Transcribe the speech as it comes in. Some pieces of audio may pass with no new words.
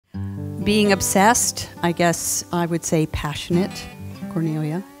Being obsessed, I guess I would say passionate,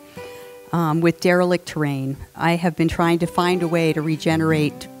 Cornelia, with derelict terrain. I have been trying to find a way to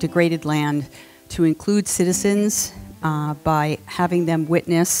regenerate degraded land to include citizens by having them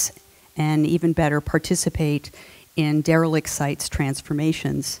witness and even better participate in derelict sites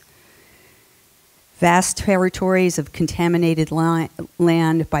transformations. Vast territories of contaminated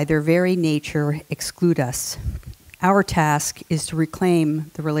land by their very nature exclude us. Our task is to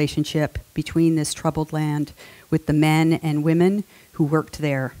reclaim the relationship between this troubled land with the men and women who worked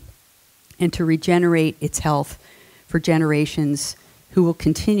there, and to regenerate its health for generations who will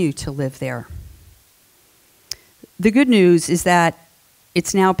continue to live there. The good news is that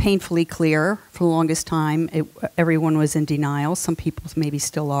it's now painfully clear. For the longest time, everyone was in denial, some people maybe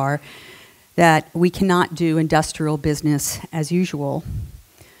still are, that we cannot do industrial business as usual.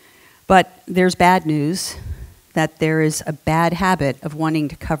 But there's bad news, that there is a bad habit of wanting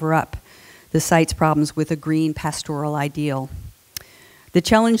to cover up the site's problems with a green pastoral ideal. The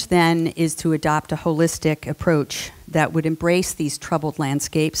challenge then is to adopt a holistic approach that would embrace these troubled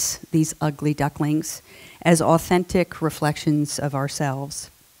landscapes, these ugly ducklings, as authentic reflections of ourselves.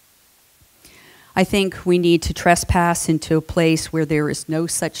 I think we need to trespass into a place where there is no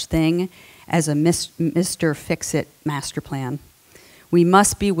such thing as a Mr. Fix-It master plan. We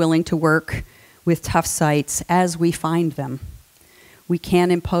must be willing to work with tough sites as we find them. We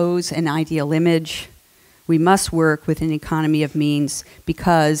can't impose an ideal image. We must work with an economy of means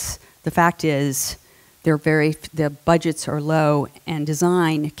because the fact is the budgets are low and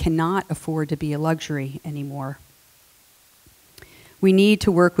design cannot afford to be a luxury anymore. We need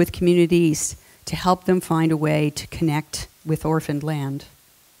to work with communities to help them find a way to connect with orphaned land.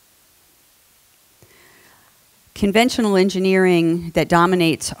 Conventional engineering that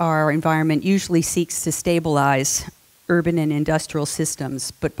dominates our environment usually seeks to stabilize urban and industrial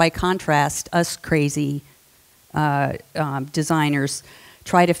systems, but by contrast, us crazy designers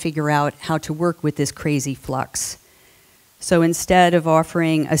try to figure out how to work with this crazy flux. So instead of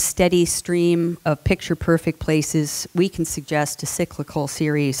offering a steady stream of picture-perfect places, we can suggest a cyclical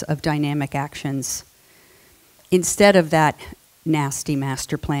series of dynamic actions. Instead of that nasty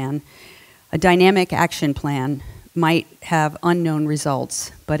master plan, a dynamic action plan might have unknown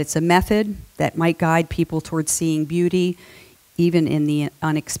results, but it's a method that might guide people towards seeing beauty even in the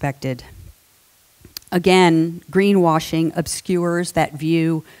unexpected. Again, greenwashing obscures that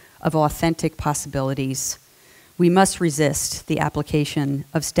view of authentic possibilities. We must resist the application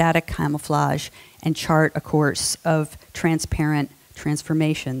of static camouflage and chart a course of transparent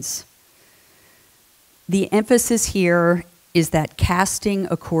transformations. The emphasis here is that casting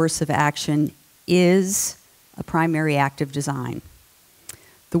a course of action is a primary act of design.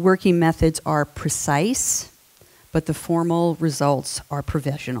 The working methods are precise, but the formal results are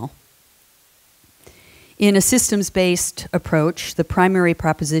provisional. In a systems-based approach, the primary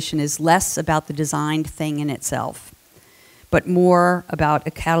proposition is less about the designed thing in itself, but more about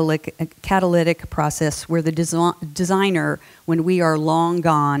a catalytic process where the designer, when we are long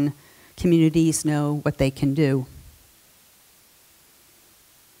gone, communities know what they can do.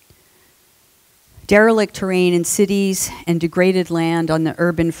 Derelict terrain in cities and degraded land on the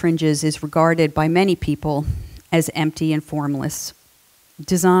urban fringes is regarded by many people as empty and formless.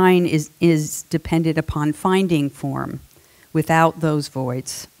 Design is dependent upon finding form within those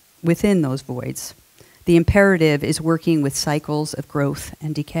voids. The imperative is working with cycles of growth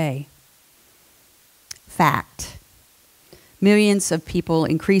and decay. Fact. Millions of people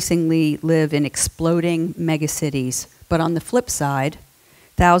increasingly live in exploding megacities, but on the flip side,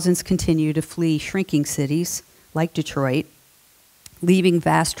 thousands continue to flee shrinking cities like Detroit, leaving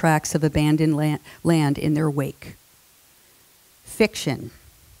vast tracts of abandoned land in their wake. Fiction.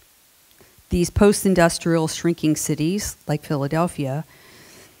 These post-industrial shrinking cities, like Philadelphia,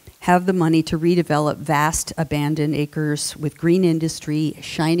 have the money to redevelop vast abandoned acres with green industry,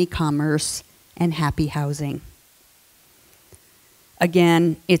 shiny commerce, and happy housing.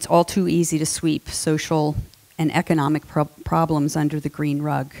 Again, it's all too easy to sweep social and economic problems under the green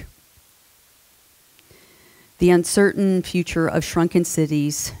rug. The uncertain future of shrunken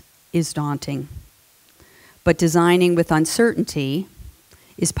cities is daunting. But designing with uncertainty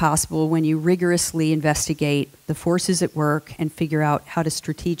is possible when you rigorously investigate the forces at work and figure out how to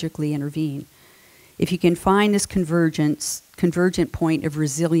strategically intervene. If you can find this convergent point of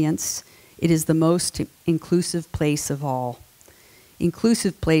resilience, it is the most inclusive place of all.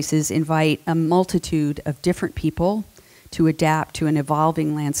 Inclusive places invite a multitude of different people to adapt to an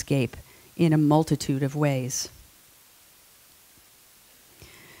evolving landscape in a multitude of ways.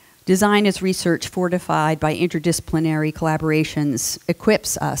 Design as research fortified by interdisciplinary collaborations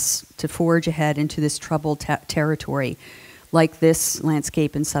equips us to forge ahead into this troubled territory, like this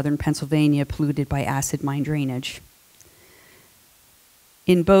landscape in southern Pennsylvania polluted by acid mine drainage.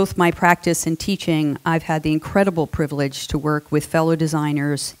 In both my practice and teaching, I've had the incredible privilege to work with fellow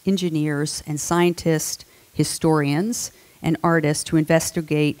designers, engineers, and scientists, historians, and artists to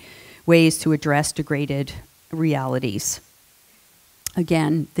investigate ways to address degraded realities.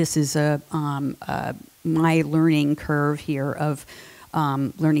 Again, this is my learning curve here of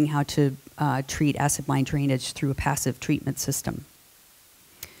learning how to treat acid mine drainage through a passive treatment system.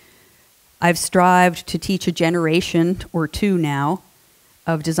 I've strived to teach a generation or two now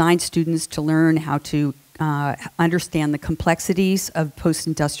of design students to learn how to understand the complexities of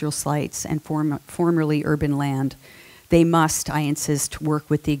post-industrial sites and formerly urban land. They must, I insist, work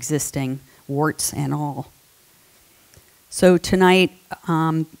with the existing, warts and all. So tonight,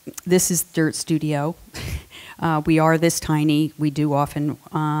 this is D.I.R.T Studio. We are this tiny. We do often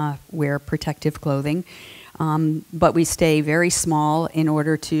wear protective clothing, but we stay very small in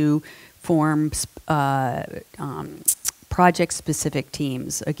order to form project-specific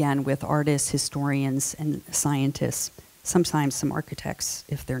teams, again, with artists, historians, and scientists, sometimes some architects,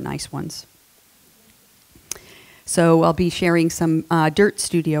 if they're nice ones. So I'll be sharing some D.I.R.T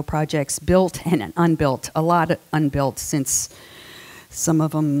Studio projects, built and unbuilt, a lot unbuilt, since some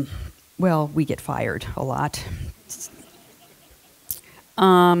of them, well, we get fired a lot.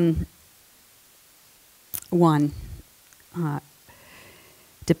 One,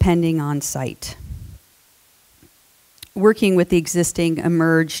 depending on site. Working with the existing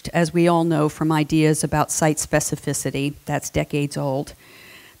emerged, as we all know, from ideas about site specificity, that's decades old,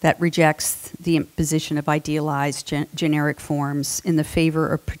 that rejects the imposition of idealized generic forms in the favor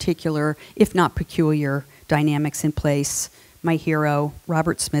of particular, if not peculiar, dynamics in place. My hero,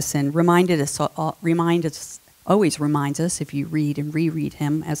 Robert Smithson, always reminds us, if you read and reread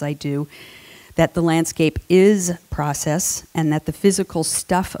him, as I do, that the landscape is process and that the physical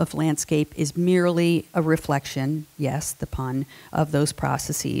stuff of landscape is merely a reflection, yes, the pun, of those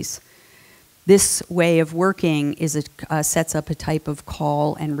processes. This way of working is sets up a type of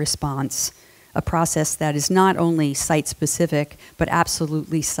call and response, a process that is not only site-specific, but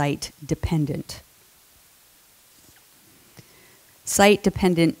absolutely site-dependent.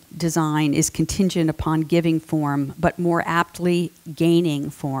 Site-dependent design is contingent upon giving form, but more aptly gaining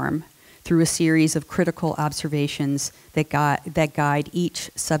form through a series of critical observations that guide each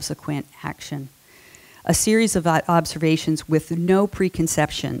subsequent action. A series of observations with no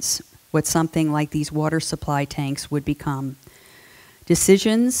preconceptions, what something like these water supply tanks would become.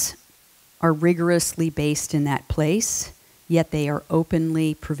 Decisions are rigorously based in that place, yet they are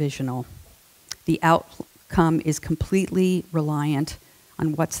openly provisional. The outcome is completely reliant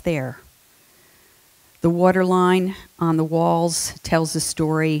on what's there. The water line on the walls tells the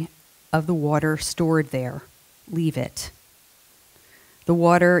story of the water stored there. Leave it. The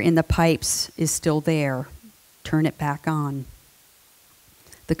water in the pipes is still there. Turn it back on.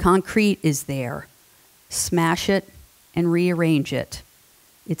 The concrete is there. Smash it and rearrange it.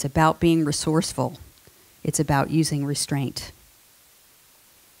 It's about being resourceful. It's about using restraint.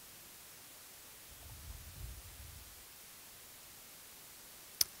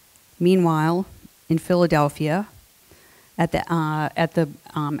 Meanwhile, in Philadelphia, at the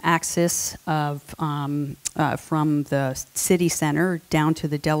axis of from the city center down to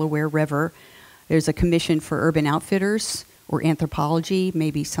the Delaware River, there's a commission for urban outfitters or anthropology.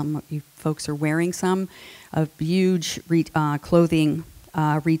 Maybe some of you folks are wearing some. A huge clothing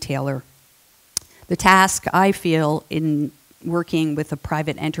retailer. The task, I feel, in working with a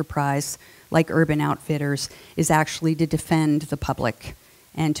private enterprise like Urban Outfitters is actually to defend the public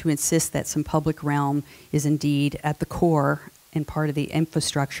and to insist that some public realm is indeed at the core and part of the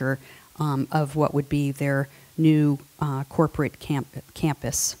infrastructure of what would be their new corporate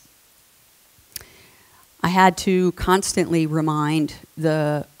campus. I had to constantly remind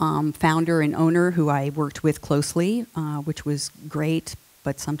the founder and owner, who I worked with closely, which was great,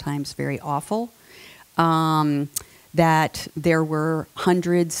 but sometimes very awful, that there were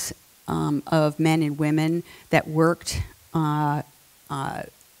hundreds of men and women that worked at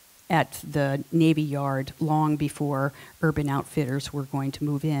the Navy Yard long before Urban Outfitters were going to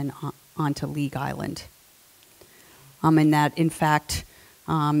move in onto League Island. And that, in fact,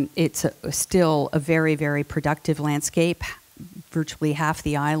 it's still a very, very productive landscape. Virtually half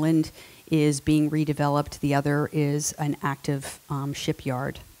the island is being redeveloped. The other is an active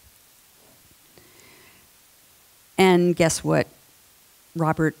shipyard. And guess what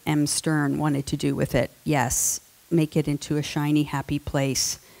Robert M. Stern wanted to do with it? Yes, make it into a shiny, happy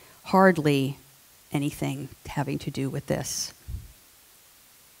place. hardly anything having to do with this.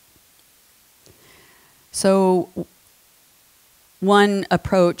 So one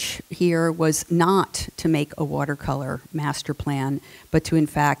approach here was not to make a watercolor master plan, but to in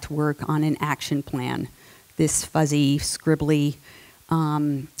fact work on an action plan. This fuzzy, scribbly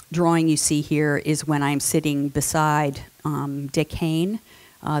drawing you see here is when I'm sitting beside Dick Hayne,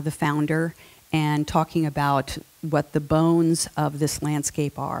 the founder, and talking about what the bones of this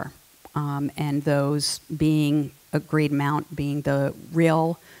landscape are, and those being a great amount being the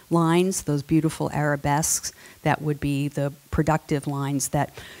rail lines, those beautiful arabesques that would be the productive lines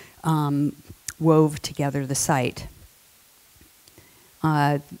that wove together the site.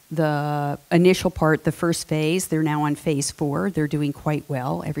 The initial part, the first phase, they're now on phase 4. They're doing quite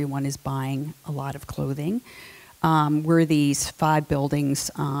well. Everyone is buying a lot of clothing. Were these 5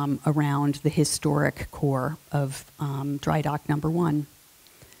 buildings around the historic core of Dry Dock number 1.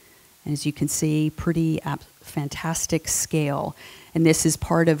 And as you can see, pretty fantastic scale. And this is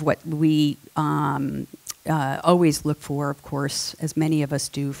part of what we always look for, of course, as many of us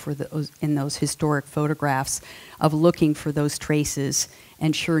do in those historic photographs, of looking for those traces.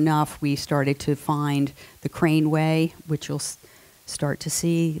 And sure enough, we started to find the craneway, which you'll start to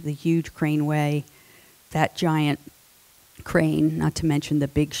see, the huge craneway, that giant crane, not to mention the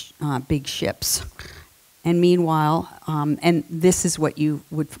big ships. And meanwhile, and this is what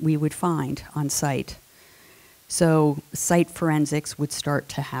we would find on site. So site forensics would start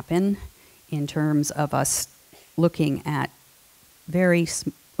to happen in terms of us looking at these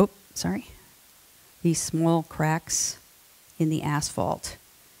small cracks in the asphalt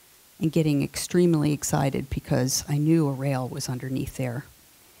and getting extremely excited because I knew a rail was underneath there.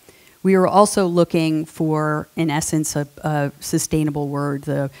 We were also looking for, in essence, a sustainable word,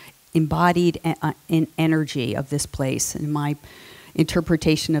 the embodied energy of this place. And my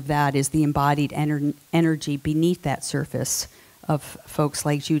interpretation of that is the embodied energy beneath that surface of folks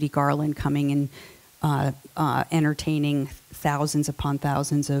like Judy Garland coming and entertaining thousands upon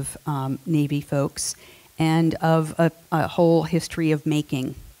thousands of Navy folks, and of a whole history of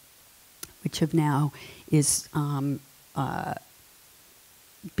making, which of now is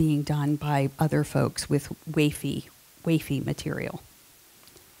being done by other folks with wafy material.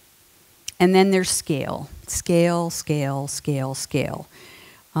 And then there's scale. Scale.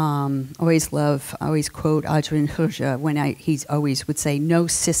 Always quote Adrian Huja when he always would say, no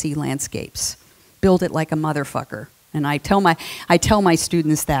sissy landscapes. Build it like a motherfucker. And I tell my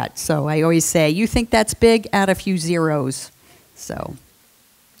students that. So I always say, you think that's big? Add a few zeros. So,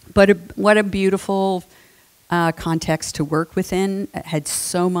 but what a beautiful context to work within. It had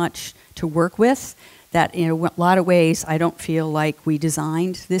so much to work with that in a lot of ways I don't feel like we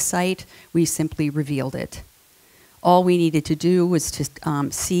designed this site. We simply revealed it. All we needed to do was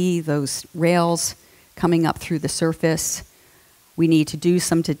to see those rails coming up through the surface. We need to do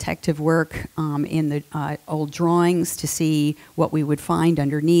some detective work in the old drawings to see what we would find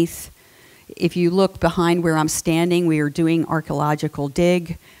underneath. If you look behind where I'm standing, we are doing archaeological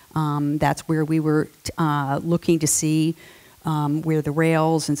dig. That's where we were looking to see where the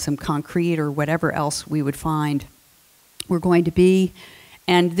rails and some concrete or whatever else we would find were going to be.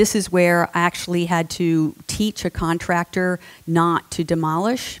 And this is where I actually had to teach a contractor not to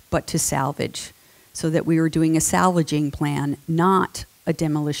demolish, but to salvage, so that we were doing a salvaging plan, not a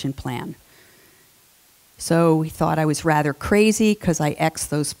demolition plan. So we thought I was rather crazy because I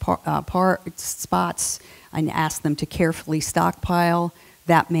X'd those spots. I asked them to carefully stockpile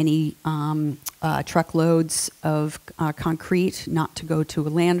that many truckloads of concrete, not to go to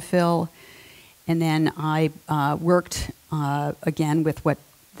a landfill. And then I worked again with what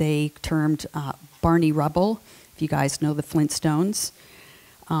they termed Barney rubble, if you guys know the Flintstones,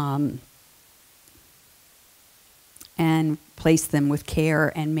 and placed them with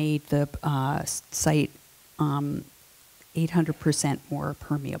care and made the site 800% more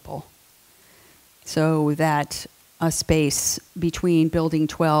permeable. So that a space between building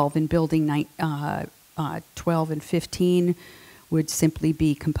 12 and building 12 and 15 would simply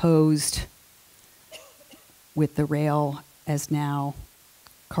be composed with the rail as now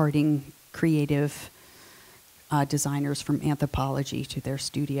carting creative designers from anthropology to their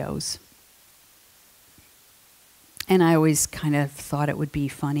studios. And I always kind of thought it would be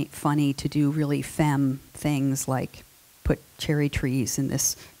funny to do really femme things like put cherry trees in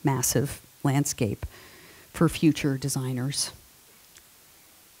this massive landscape for future designers.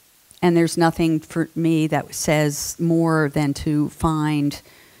 And there's nothing for me that says more than to find,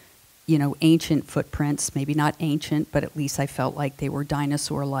 you know, ancient footprints, maybe not ancient, but at least I felt like they were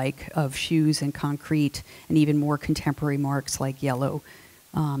dinosaur-like, of shoes and concrete, and even more contemporary marks like yellow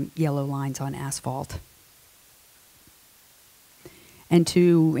yellow lines on asphalt. And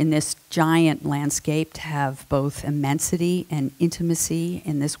to, in this giant landscape, to have both immensity and intimacy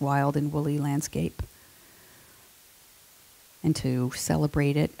in this wild and woolly landscape. And to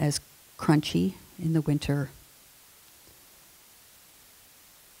celebrate it as crunchy in the winter.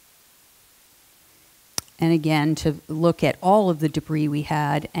 And again, to look at all of the debris we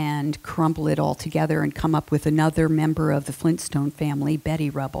had and crumble it all together and come up with another member of the Flintstone family, Betty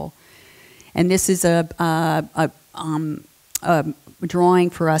Rubble. And this is a drawing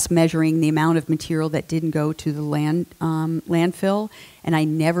for us measuring the amount of material that didn't go to the landfill. And I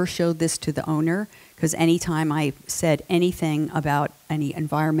never showed this to the owner, because anytime I said anything about any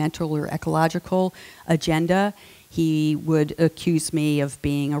environmental or ecological agenda, he would accuse me of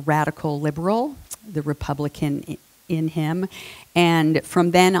being a radical liberal, the Republican in him. And from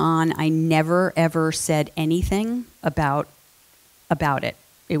then on, I never, ever said anything about it.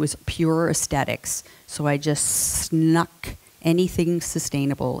 It was pure aesthetics. So I just snuck anything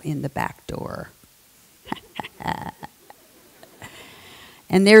sustainable in the back door.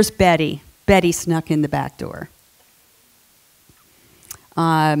 And there's Betty. Betty snuck in the back door.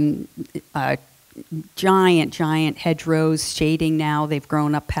 Giant hedgerows shading now. They've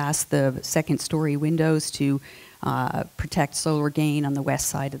grown up past the second-story windows to protect solar gain on the west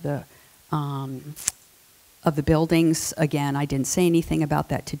side of the buildings. Again, I didn't say anything about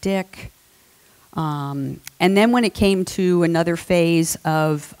that to Dick. And then when it came to another phase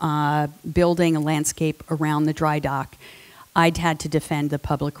of building a landscape around the dry dock, I'd had to defend the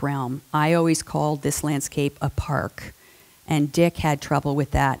public realm. I always called this landscape a park. And Dick had trouble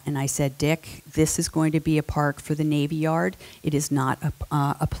with that. And I said, Dick, this is going to be a park for the Navy Yard. It is not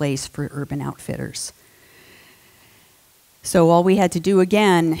a place for Urban Outfitters. So all we had to do,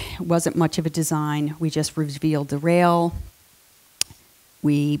 again, wasn't much of a design. We just revealed the rail.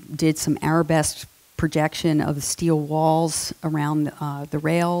 We did some arabesque projection of the steel walls around the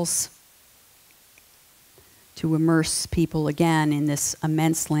rails to immerse people again in this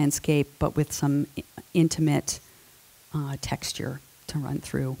immense landscape, but with some intimate texture to run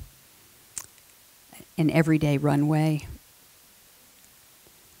through. An everyday runway.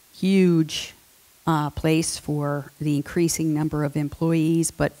 Huge place for the increasing number of employees,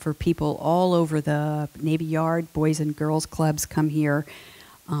 but for people all over the Navy Yard, Boys and Girls Clubs come here.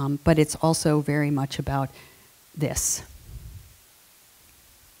 But it's also very much about this.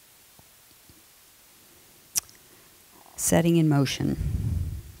 Setting in motion.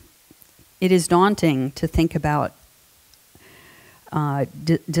 It is daunting to think about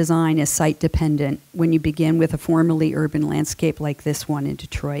design as site-dependent when you begin with a formerly urban landscape like this one in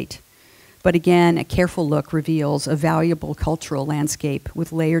Detroit. But again, a careful look reveals a valuable cultural landscape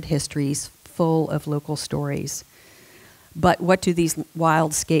with layered histories full of local stories. But what do these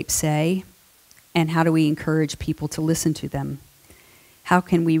wildscapes say, and how do we encourage people to listen to them? How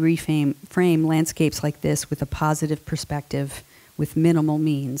can we frame landscapes like this with a positive perspective with minimal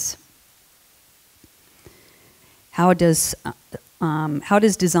means? How does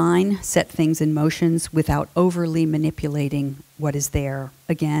design set things in motions without overly manipulating what is there?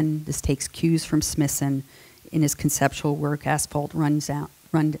 Again, this takes cues from Smithson in his conceptual work, Asphalt Rundown.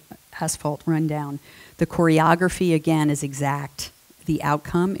 The choreography, again, is exact. The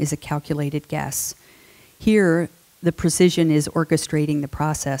outcome is a calculated guess. Here, the precision is orchestrating the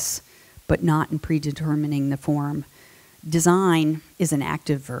process, but not in predetermining the form. Design is an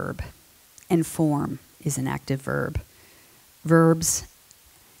active verb, and form is an active verb. Verbs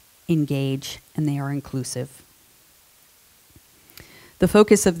engage, and they are inclusive. The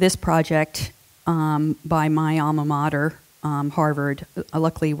focus of this project by my alma mater, Harvard,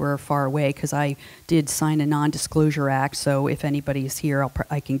 luckily we're far away because I did sign a non-disclosure act, so if anybody's here,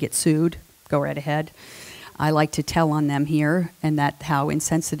 I can get sued. Go right ahead. I like to tell on them here, and that how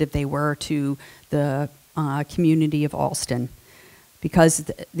insensitive they were to the community of Alston.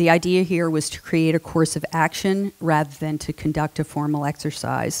 Because the idea here was to create a course of action rather than to conduct a formal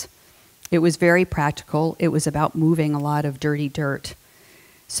exercise. It was very practical. It was about moving a lot of dirty dirt.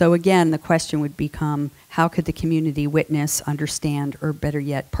 So again, the question would become, how could the community witness, understand, or better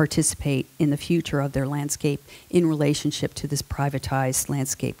yet, participate in the future of their landscape in relationship to this privatized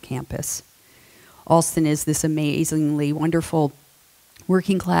landscape campus? Alston is this amazingly wonderful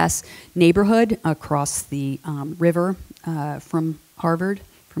working class neighborhood across the river from Harvard,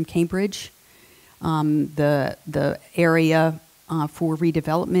 from Cambridge. The area for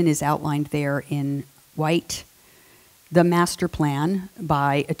redevelopment is outlined there in white. The master plan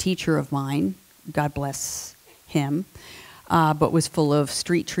by a teacher of mine, God bless him, but was full of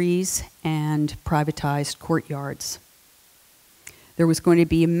street trees and privatized courtyards. there was going to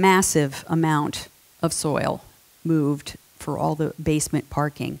be a massive amount of soil moved for all the basement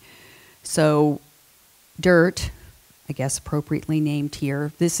parking. So D.I.R.T, I guess appropriately named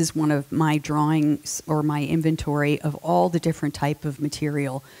here, this is one of my drawings or my inventory of all the different type of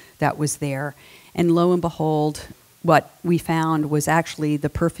material that was there. And lo and behold, what we found was actually the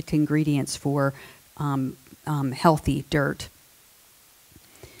perfect ingredients for healthy D.I.R.T.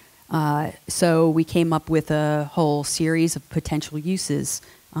 So we came up with a whole series of potential uses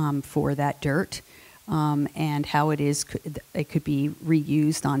for that D.I.R.T. And how it could be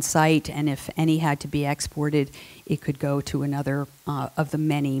reused on site, and if any had to be exported, it could go to another of the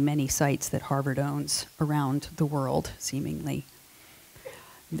many, many sites that Harvard owns around the world, seemingly.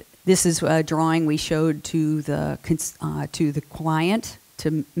 This is a drawing we showed to the client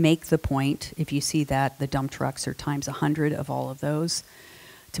to make the point. If you see that, the dump trucks are times 100 of all of those,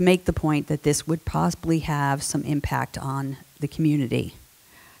 to make the point that this would possibly have some impact on the community.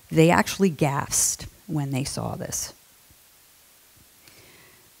 They actually gasped when they saw this.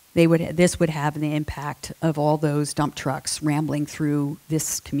 This would have the impact of all those dump trucks rambling through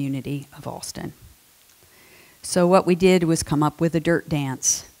this community of Allston. So what we did was come up with a D.I.R.T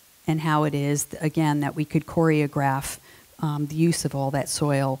dance, and how it is, again, that we could choreograph the use of all that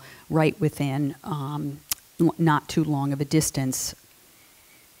soil right within not too long of a distance.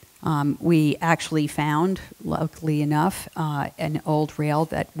 We actually found, luckily enough, an old rail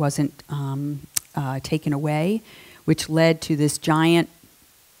that wasn't taken away, which led to this giant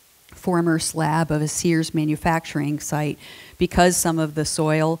former slab of a Sears manufacturing site. Because some of the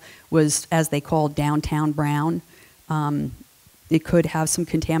soil was, as they called, downtown brown, it could have some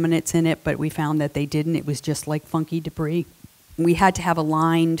contaminants in it, but we found that they didn't. It was just like funky debris. We had to have a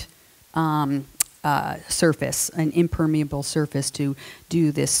lined surface, an impermeable surface, to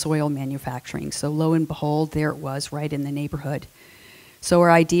do this soil manufacturing. So lo and behold, there it was, right in the neighborhood. So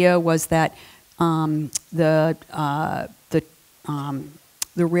our idea was that the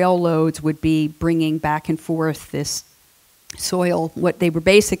rail loads would be bringing back and forth this soil. What they were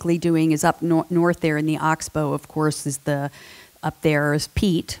basically doing is up north there in the Oxbow, of course, up there is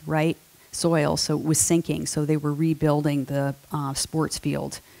peat, right? Soil, so it was sinking. So they were rebuilding the sports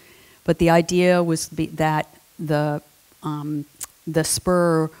field. But the idea was that the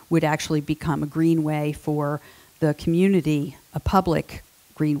spur would actually become a greenway for the community, a public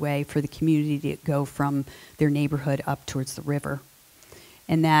greenway for the community to go from their neighborhood up towards the river.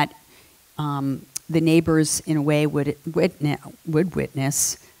 And that the neighbors, in a way, would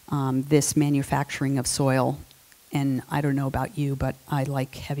witness this manufacturing of soil. And I don't know about you, but I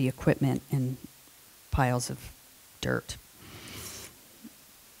like heavy equipment and piles of dirt.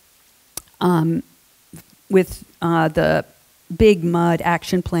 With the Big Mud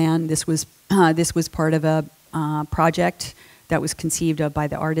Action Plan, this was part of a project that was conceived of by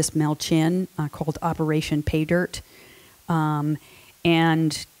the artist Mel Chin called Operation Pay Dirt.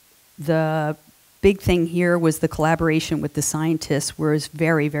 And the big thing here was the collaboration with the scientists was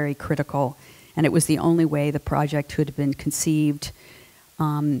very, very critical. And it was the only way the project could have been conceived.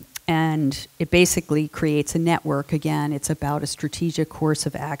 And it basically creates a network. Again, it's about a strategic course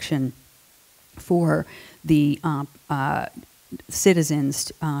of action for the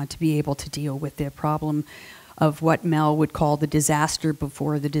citizens to be able to deal with the problem of what Mel would call the disaster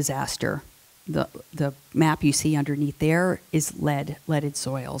before the disaster. The map you see underneath there is leaded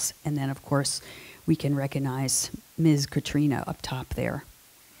soils. And then, of course, we can recognize Ms. Katrina up top there.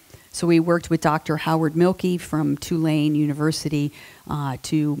 So we worked with Dr. Howard Milkey from Tulane University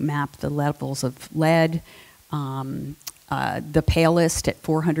to map the levels of lead. The palest at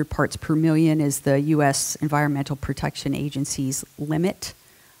 400 parts per million is the U.S. Environmental Protection Agency's limit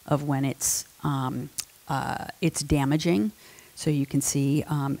of when it's damaging. So you can see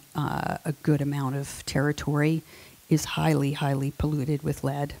a good amount of territory is highly, highly polluted with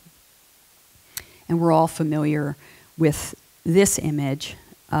lead. And we're all familiar with this image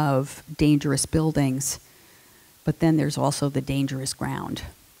of dangerous buildings, but then there's also the dangerous ground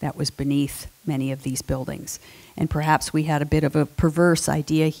that was beneath many of these buildings. And perhaps we had a bit of a perverse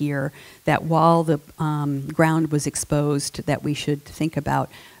idea here that while the ground was exposed, that we should think about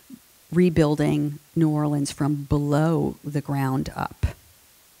rebuilding New Orleans from below the ground up.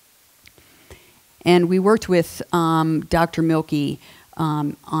 And we worked with Dr. Milkey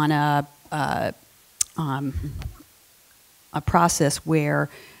on a process where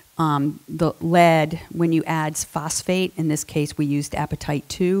the lead, when you add phosphate, in this case we used apatite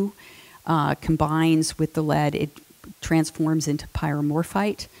 2, combines with the lead, it transforms into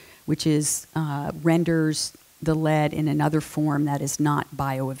pyromorphite, which is renders the lead in another form that is not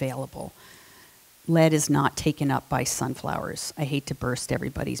bioavailable. lead is not taken up by sunflowers. I hate to burst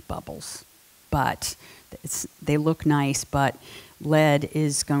everybody's bubbles, but they look nice, but lead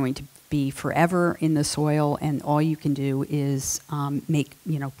is going to be forever in the soil, and all you can do is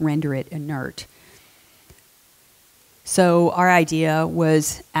render it inert. So our idea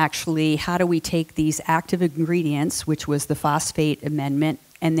was actually, how do we take these active ingredients, which was the phosphate amendment,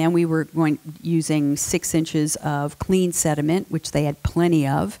 and then we were using 6 inches of clean sediment, which they had plenty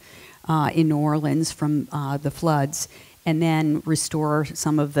of in New Orleans from the floods, and then restore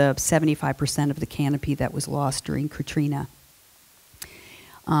some of the 75% of the canopy that was lost during Katrina.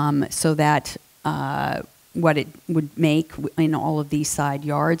 So that what it would make in all of these side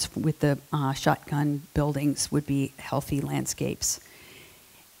yards with the shotgun buildings would be healthy landscapes.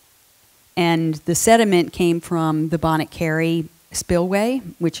 And the sediment came from the Bonnet Carré spillway,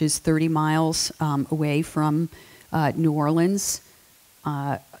 which is 30 miles away from New Orleans.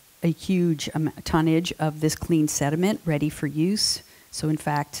 A huge tonnage of this clean sediment ready for use. So in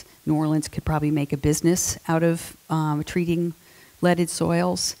fact, New Orleans could probably make a business out of treating leaded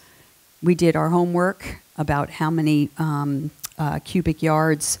soils. We did our homework about how many cubic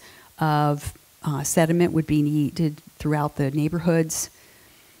yards of sediment would be needed throughout the neighborhoods.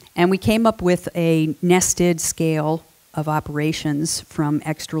 And we came up with a nested scale of operations from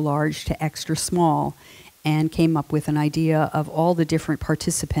extra large to extra small, and came up with an idea of all the different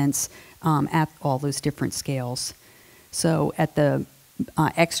participants at all those different scales. So at the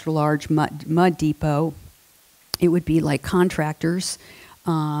extra large mud depot, it would be like contractors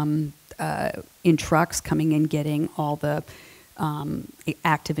in trucks coming in getting all the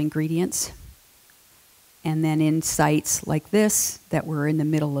active ingredients. And then in sites like this that were in the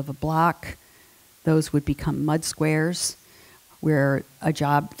middle of a block, those would become mud squares where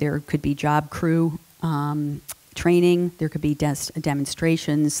there could be job crew training, there could be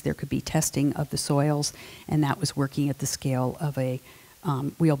demonstrations, there could be testing of the soils, and that was working at the scale of a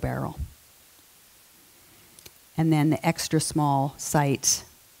wheelbarrow. And then the extra small sites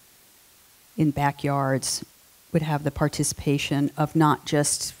in backyards would have the participation of not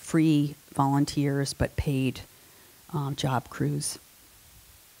just free volunteers, but paid job crews.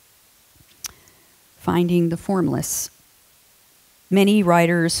 Finding the formless. Many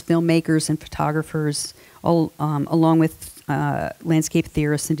writers, filmmakers, and photographers, along with landscape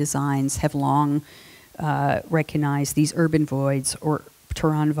theorists and designs, have long recognized these urban voids, or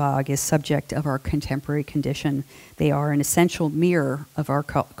terrain vague, as subject of our contemporary condition. They are an essential mirror of our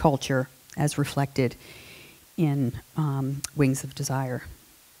culture, as reflected in Wings of Desire.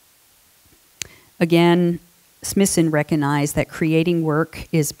 Again, Smithson recognized that creating work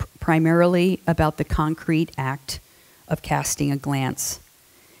is primarily about the concrete act of casting a glance.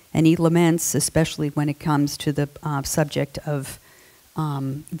 And he laments, especially when it comes to the subject of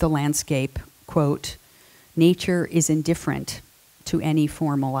the landscape, quote, "Nature is indifferent to any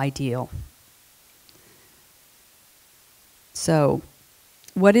formal ideal." So,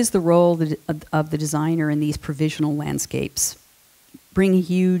 what is the role of the designer in these provisional landscapes? Bringing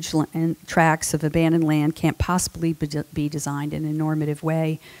huge tracts of abandoned land can't possibly be designed in a normative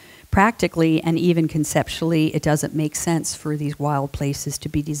way. Practically and even conceptually, it doesn't make sense for these wild places to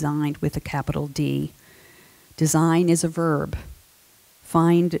be designed with a capital D. Design is a verb.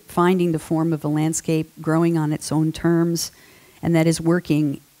 Finding the form of a landscape, growing on its own terms, and that is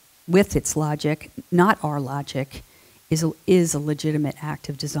working with its logic, not our logic, is a legitimate act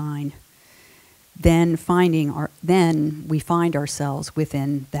of design. Then we find ourselves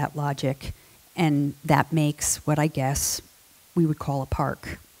within that logic, and that makes what I guess we would call a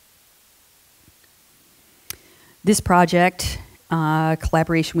park. This project,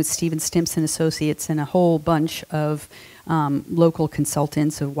 collaboration with Stephen Stimpson Associates and a whole bunch of local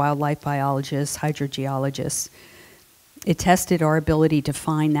consultants, of wildlife biologists, hydrogeologists, it tested our ability to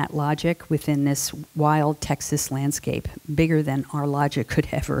find that logic within this wild Texas landscape, bigger than our logic could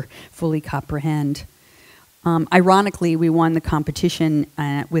ever fully comprehend. Ironically, we won the competition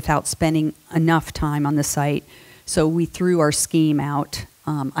without spending enough time on the site, so we threw our scheme out.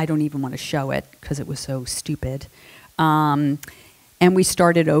 I don't even want to show it because it was so stupid. And we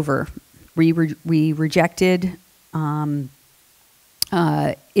started over. We rejected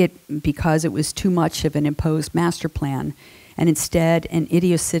it because it was too much of an imposed master plan, and instead an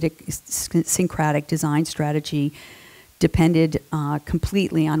idiosyncratic design strategy depended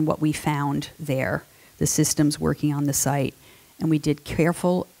completely on what we found there, the systems working on the site. And we did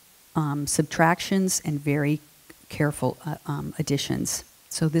careful subtractions and very careful additions.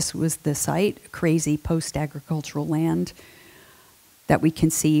 So this was the site, crazy post-agricultural land that we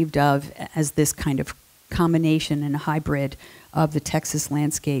conceived of as this kind of combination and a hybrid of the Texas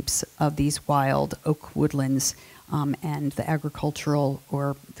landscapes of these wild oak woodlands and the agricultural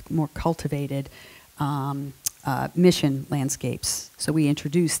or more cultivated mission landscapes. So we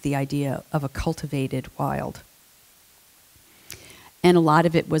introduced the idea of a cultivated wild. And a lot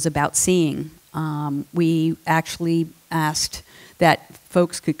of it was about seeing. We actually asked that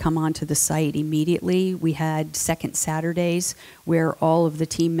folks could come onto the site immediately. We had second Saturdays where all of the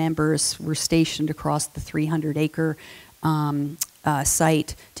team members were stationed across the 300-acre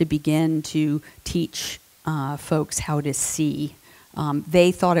site to begin to teach folks how to see.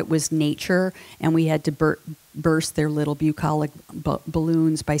 They thought it was nature, and we had to burst their little bucolic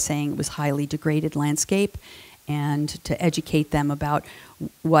balloons by saying it was highly degraded landscape, and to educate them about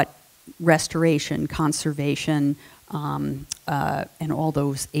what restoration, conservation, and all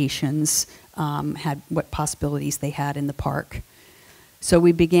those Asians had, what possibilities they had in the park. So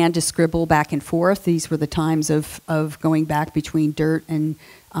we began to scribble back and forth. These were the times of going back between D.I.R.T and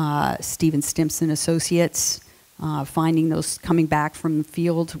Stephen Stimson Associates, finding those, coming back from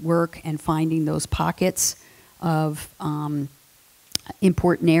field work and finding those pockets of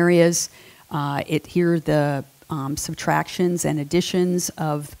important areas. Here the subtractions and additions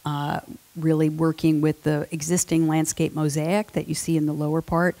of really working with the existing landscape mosaic that you see in the lower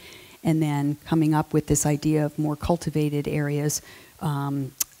part, and then coming up with this idea of more cultivated areas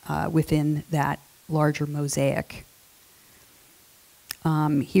within that larger mosaic.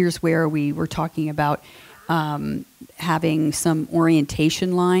 Here's where we were talking about having some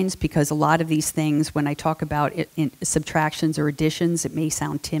orientation lines, because a lot of these things, when I talk about it in subtractions or additions, it may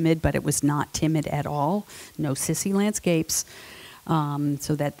sound timid, but it was not timid at all. No sissy landscapes.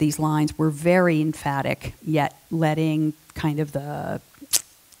 So that these lines were very emphatic, yet letting kind of the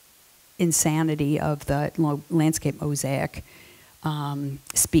insanity of the landscape mosaic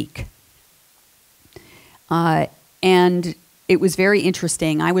speak. And it was very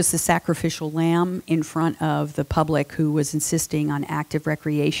interesting. I was the sacrificial lamb in front of the public who was insisting on active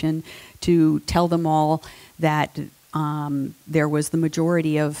recreation, to tell them all that there was the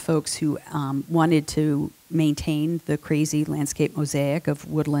majority of folks who wanted to maintain the crazy landscape mosaic of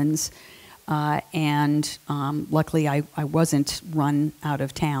woodlands. And luckily I wasn't run out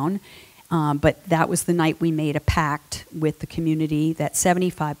of town. But that was the night we made a pact with the community that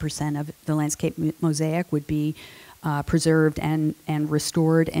 75% of the landscape mosaic would be preserved and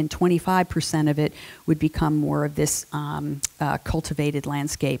restored, and 25% of it would become more of this cultivated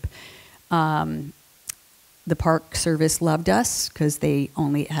landscape. The Park Service loved us because they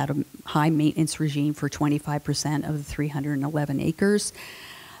only had a high maintenance regime for 25% of the 311 acres.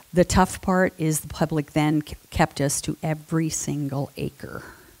 The tough part is the public then kept us to every single acre,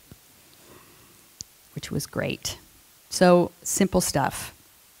 which was great. So simple stuff.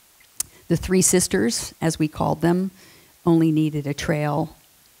 The Three Sisters, as we called them, only needed a trail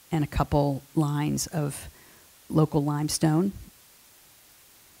and a couple lines of local limestone.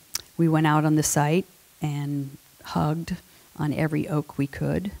 We went out on the site and hugged on every oak we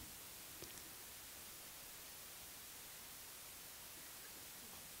could.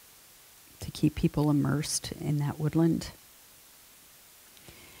 To keep people immersed in that woodland.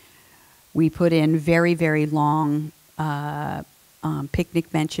 We put in very, very long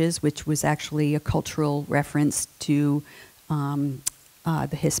picnic benches, which was actually a cultural reference to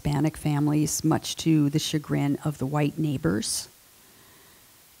the Hispanic families, much to the chagrin of the white neighbors.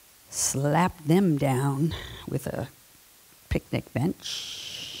 Slapped them down with a picnic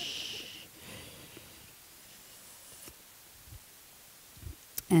bench.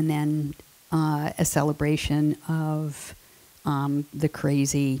 And then a celebration of the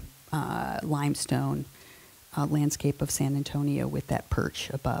crazy limestone landscape of San Antonio with that perch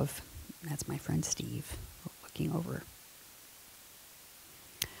above. That's my friend Steve looking over.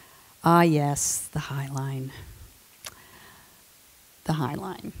 Ah, yes, the High Line. The High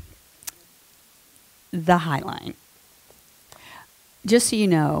Line. The High Line. Just so you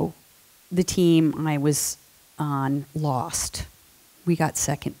know, the team I was on lost. We got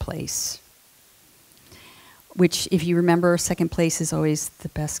second place. Which, if you remember, second place is always the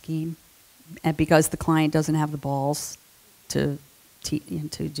best scheme. And because the client doesn't have the balls to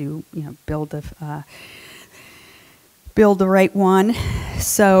do, build the right one.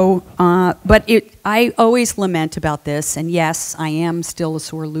 So, but I always lament about this, and yes, I am still a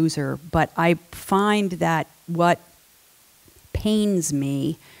sore loser, but I find that what pains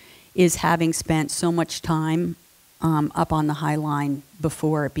me is having spent so much time up on the High Line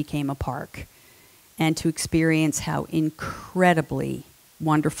before it became a park, and to experience how incredibly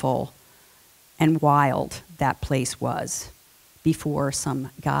wonderful and wild that place was before some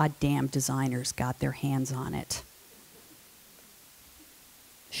goddamn designers got their hands on it.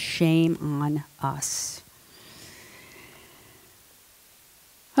 Shame on us.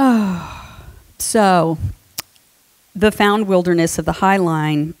 Oh. So, the found wilderness of the High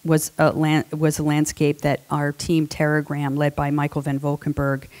Line was a landscape that our team Terragram, led by Michael van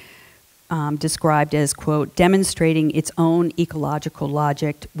Valkenburg, described as, quote, demonstrating its own ecological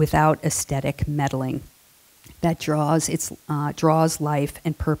logic without aesthetic meddling that draws life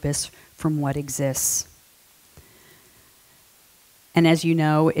and purpose from what exists. And as you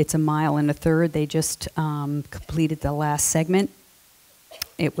know, it's 1.33 miles. They just completed the last segment.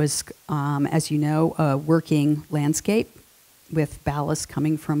 It was, as you know, a working landscape with ballast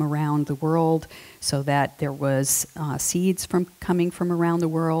coming from around the world, so that there was seeds coming from around the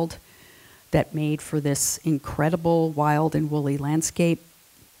world that made for this incredible wild and woolly landscape,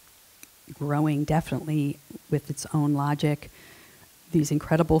 growing definitely with its own logic. These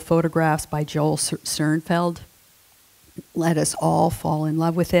incredible photographs by Joel Sternfeld let us all fall in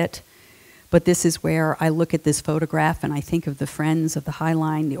love with it. But this is where I look at this photograph and I think of the Friends of the High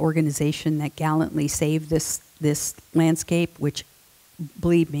Line, the organization that gallantly saved this landscape, which,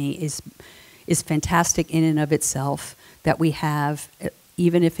 believe me, is fantastic in and of itself, that we have,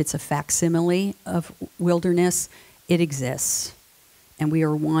 even if it's a facsimile of wilderness, it exists. And we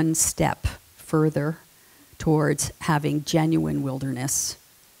are one step further towards having genuine wilderness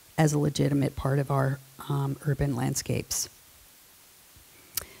as a legitimate part of our urban landscapes.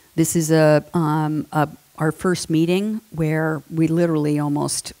 This is our first meeting where we literally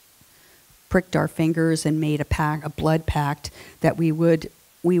almost pricked our fingers and made a blood pact that we would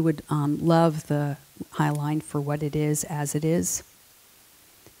love the High Line for what it is, as it is,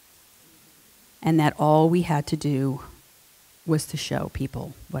 and that all we had to do was to show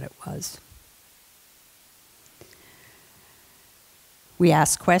people what it was. We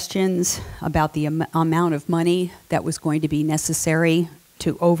asked questions about the amount of money that was going to be necessary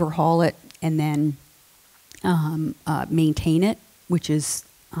to overhaul it and then maintain it, which is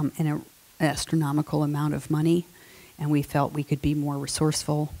an astronomical amount of money, and we felt we could be more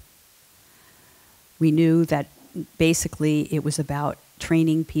resourceful. We knew that basically it was about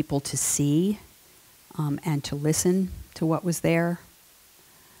training people to see and to listen to what was there,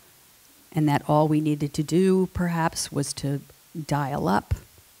 and that all we needed to do perhaps was to dial up,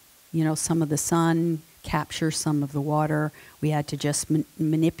 some of the sun, capture some of the water. We had to just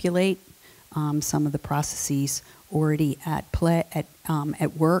manipulate some of the processes already at play,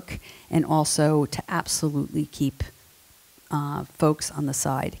 at work, and also to absolutely keep folks on the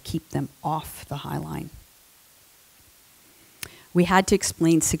side, keep them off the High Line. We had to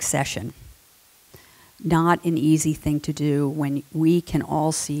explain succession. Not an easy thing to do when we can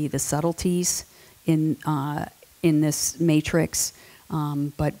all see the subtleties in this matrix.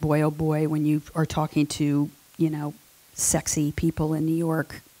 But boy, oh boy, when you are talking to, sexy people in New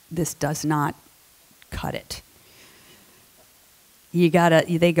York, this does not cut it.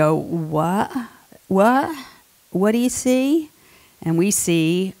 They go, what? What do you see? And we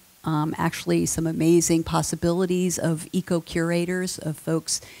see actually some amazing possibilities of eco-curators, of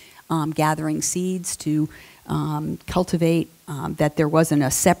folks gathering seeds to cultivate, that there wasn't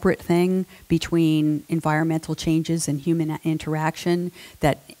a separate thing between environmental changes and human interaction,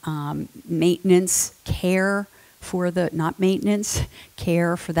 that maintenance, care for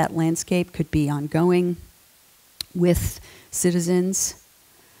care for that landscape could be ongoing with citizens.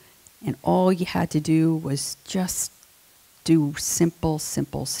 And all you had to do was just do simple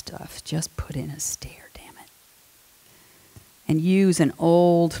stuff. Just put in a stair, damn it. And use an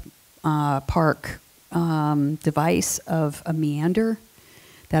old park device of a meander,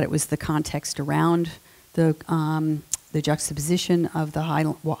 that it was the context around the juxtaposition of the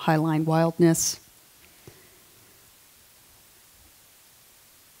high line wildness.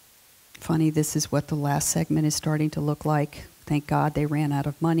 Funny, this is what the last segment is starting to look like. Thank God they ran out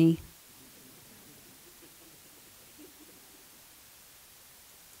of money.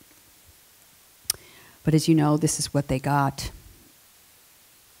 But as you know, this is what they got.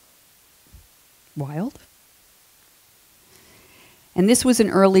 Wild. And this was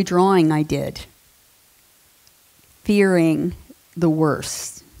an early drawing I did, fearing the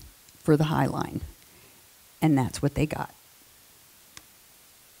worst for the High Line. And that's what they got.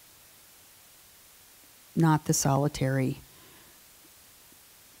 Not the solitary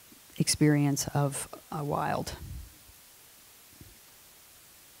experience of a wild.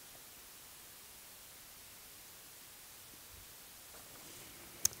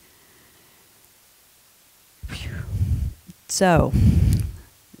 So,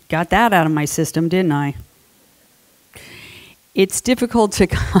 got that out of my system, didn't I? It's difficult to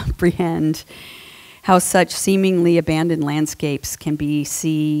comprehend how such seemingly abandoned landscapes can be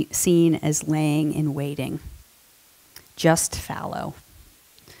seen as laying in waiting, just fallow,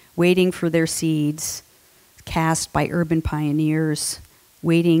 waiting for their seeds, cast by urban pioneers,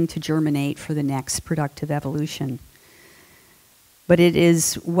 waiting to germinate for the next productive evolution. But it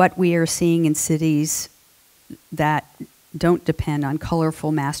is what we are seeing in cities that don't depend on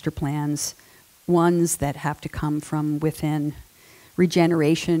colorful master plans, ones that have to come from within,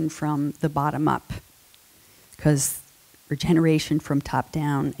 regeneration from the bottom up, because regeneration from top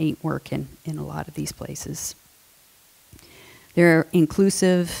down ain't working in a lot of these places. They're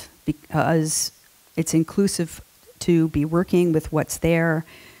inclusive because it's inclusive to be working with what's there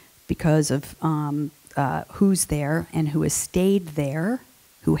because of who's there and who has stayed there,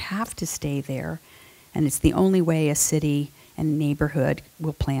 who have to stay there, and it's the only way a city and neighborhood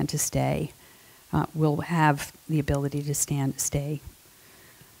will plan to stay, will have the ability to stay.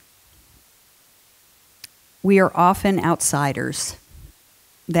 We are often outsiders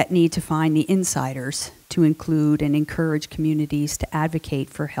that need to find the insiders to include and encourage communities to advocate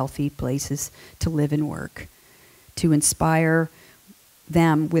for healthy places to live and work, to inspire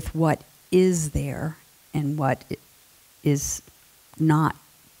them with what is there and what is not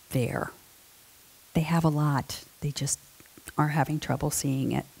there. They have a lot, they just are having trouble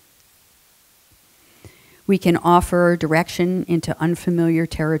seeing it. We can offer direction into unfamiliar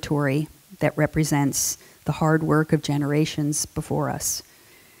territory that represents the hard work of generations before us.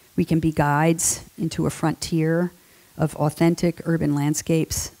 We can be guides into a frontier of authentic urban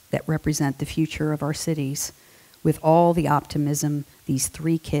landscapes that represent the future of our cities, with all the optimism these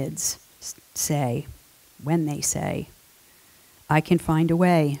three kids say when they say, I can find a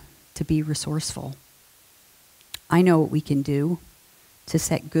way to be resourceful. I know what we can do to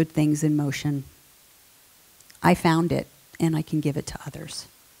set good things in motion. I found it, and I can give it to others.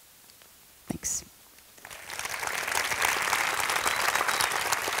 Thanks.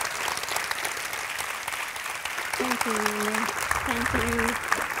 Thank you, Julie. Thank you.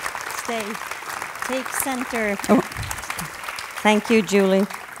 Stay. Take center. Oh. Thank you, Julie.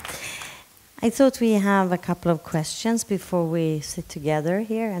 I thought we have a couple of questions before we sit together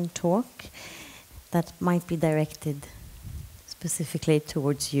here and talk that might be directed specifically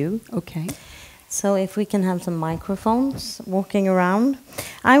towards you. Okay. So if we can have some microphones walking around.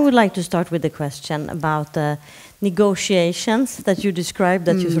 I would like to start with the question about the negotiations that you described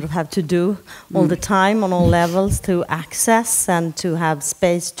that you sort of have to do all the time on all levels to access and to have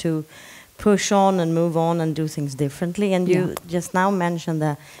space to push on and move on and do things differently. And you just now mentioned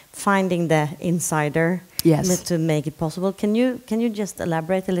the finding the insider to make it possible. Can you just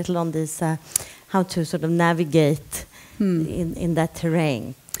elaborate a little on this, how to sort of navigate in that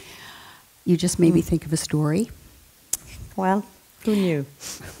terrain? You just made me think of a story. Well, who knew?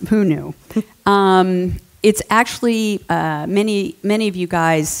 Who knew? It's actually, many of you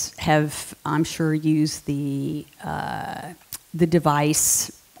guys have, I'm sure, used the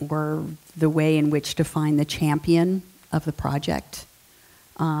device or the way in which to find the champion of the project.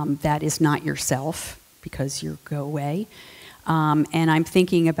 That is not yourself, because you go away. And I'm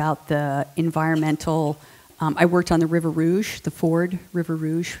thinking about the environmental, I worked on the River Rouge, the Ford River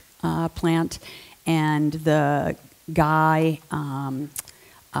Rouge plant, and the guy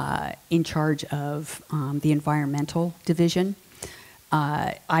in charge of the environmental division.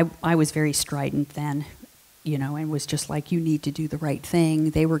 I was very strident then, you know, and was just like, you need to do the right thing.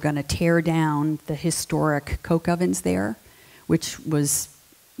 They were going to tear down the historic coke ovens there, which was,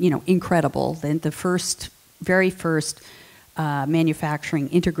 you know, incredible. Then the very first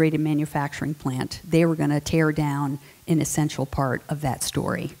integrated manufacturing plant, they were going to tear down an essential part of that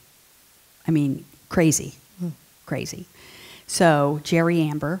story. I mean, crazy, crazy. So Jerry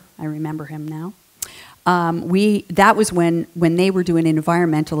Amber, I remember him now. That was when they were doing an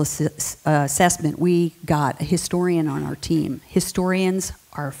environmental assessment. We got a historian on our team. Historians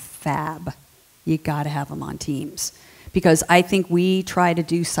are fab. You got to have them on teams, because I think we try to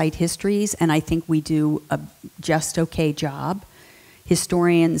do site histories, and I think we do a just okay job.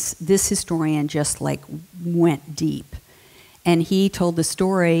 This historian just like went deep. And he told the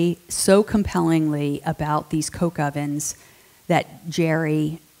story so compellingly about these coke ovens that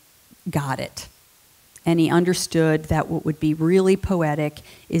Jerry got it. And he understood that what would be really poetic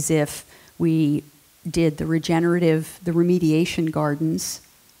is if we did the remediation gardens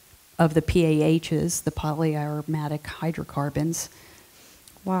of the PAHs, the polyaromatic hydrocarbons.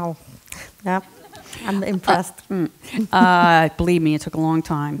 Wow. Yeah, I'm impressed. Believe me, it took a long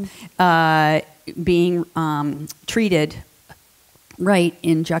time. Being treated right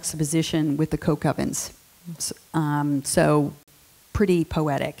in juxtaposition with the coke ovens. So pretty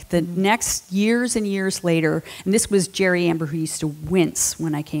poetic. The next years and years later, and this was Jerry Amber, who used to wince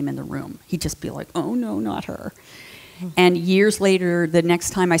when I came in the room. He'd just be like, oh no, not her. And years later, the next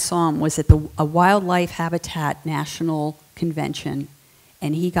time I saw him was at a Wildlife Habitat National Convention,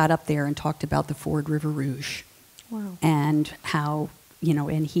 and he got up there and talked about the Ford River Rouge. Wow. And how,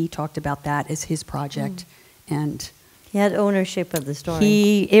 and he talked about that as his project. And he had ownership of the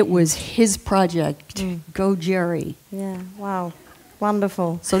story. It was his project. Go Jerry. Yeah, wow.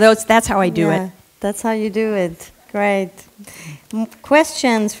 Wonderful. So that's how I do it. That's how you do it. Great.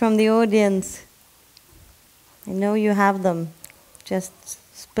 Questions from the audience? I know you have them. Just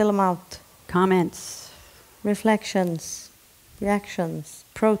spill them out. Comments. Reflections. Reactions.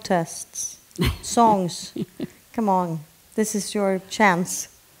 Protests. Songs. Come on. This is your chance.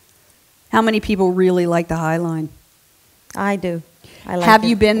 How many people really like the High Line? I do. I like Have it.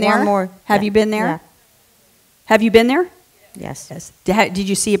 you been there? One more. Have you been there? Yeah. Have you been there? Yes. Yes. Did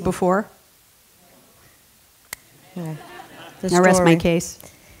you see it before? Yeah. I rest my case.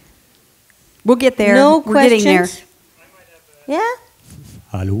 We'll get there. No We're questions? getting there. Yeah?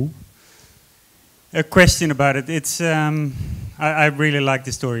 Hello. A question about it. It's I really like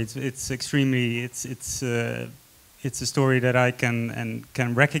the story. It's extremely it's a story that I can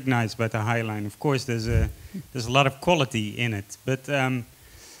recognize by the High Line. Of course, there's a lot of quality in it, but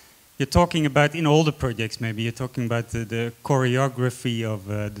you're talking about in all the projects. Maybe you're talking about the choreography of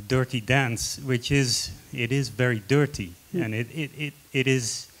the dirty dance, which is very dirty, and it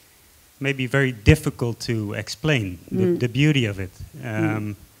is maybe very difficult to explain the beauty of it.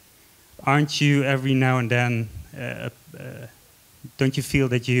 Aren't you every now and then? Don't you feel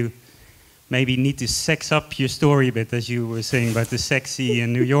that you maybe need to sex up your story a bit, as you were saying about the sexy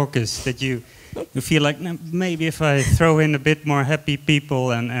New Yorkers? That you feel like maybe if I throw in a bit more happy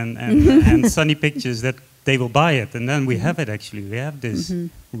people and sunny pictures, that they will buy it, and then we have it. Actually, we have this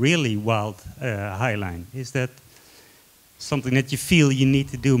really wild High Line. Is that something that you feel you need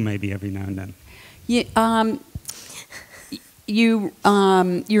to do maybe every now and then? Yeah, you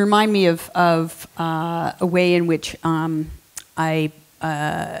remind me of a way in which I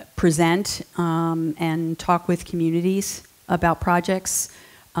present and talk with communities about projects,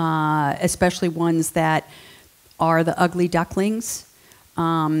 especially ones that are the ugly ducklings.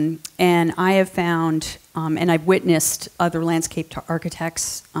 And I have found, and I've witnessed other landscape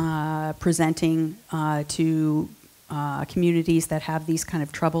architects presenting to communities that have these kind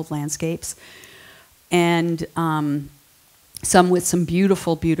of troubled landscapes, and some with some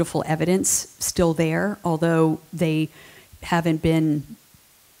beautiful, beautiful evidence still there, although they haven't been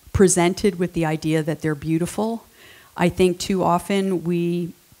presented with the idea that they're beautiful. I think too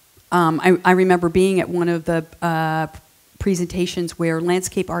often I remember being at one of the presentations where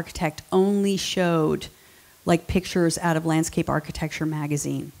landscape architect only showed like pictures out of Landscape Architecture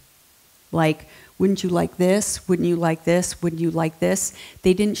magazine. Like, wouldn't you like this? Wouldn't you like this? Wouldn't you like this?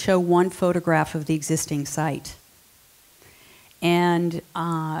 They didn't show one photograph of the existing site. And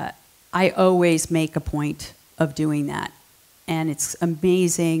I always make a point of doing that. And it's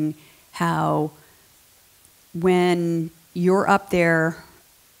amazing how when you're up there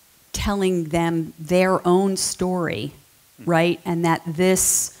telling them their own story, right? And that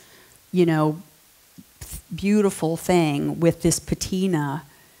this, beautiful thing with this patina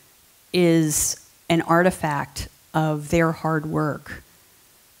is an artifact of their hard work,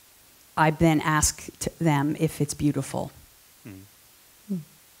 I then ask them if it's beautiful.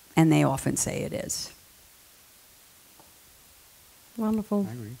 And they often say it is. Wonderful.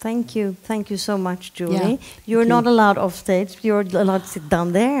 Thank you. Thank you so much, Julie. Yeah, You're not allowed off stage. You're allowed to sit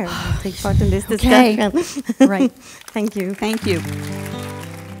down there and take part in this Okay. discussion. Right. Thank you. Thank you.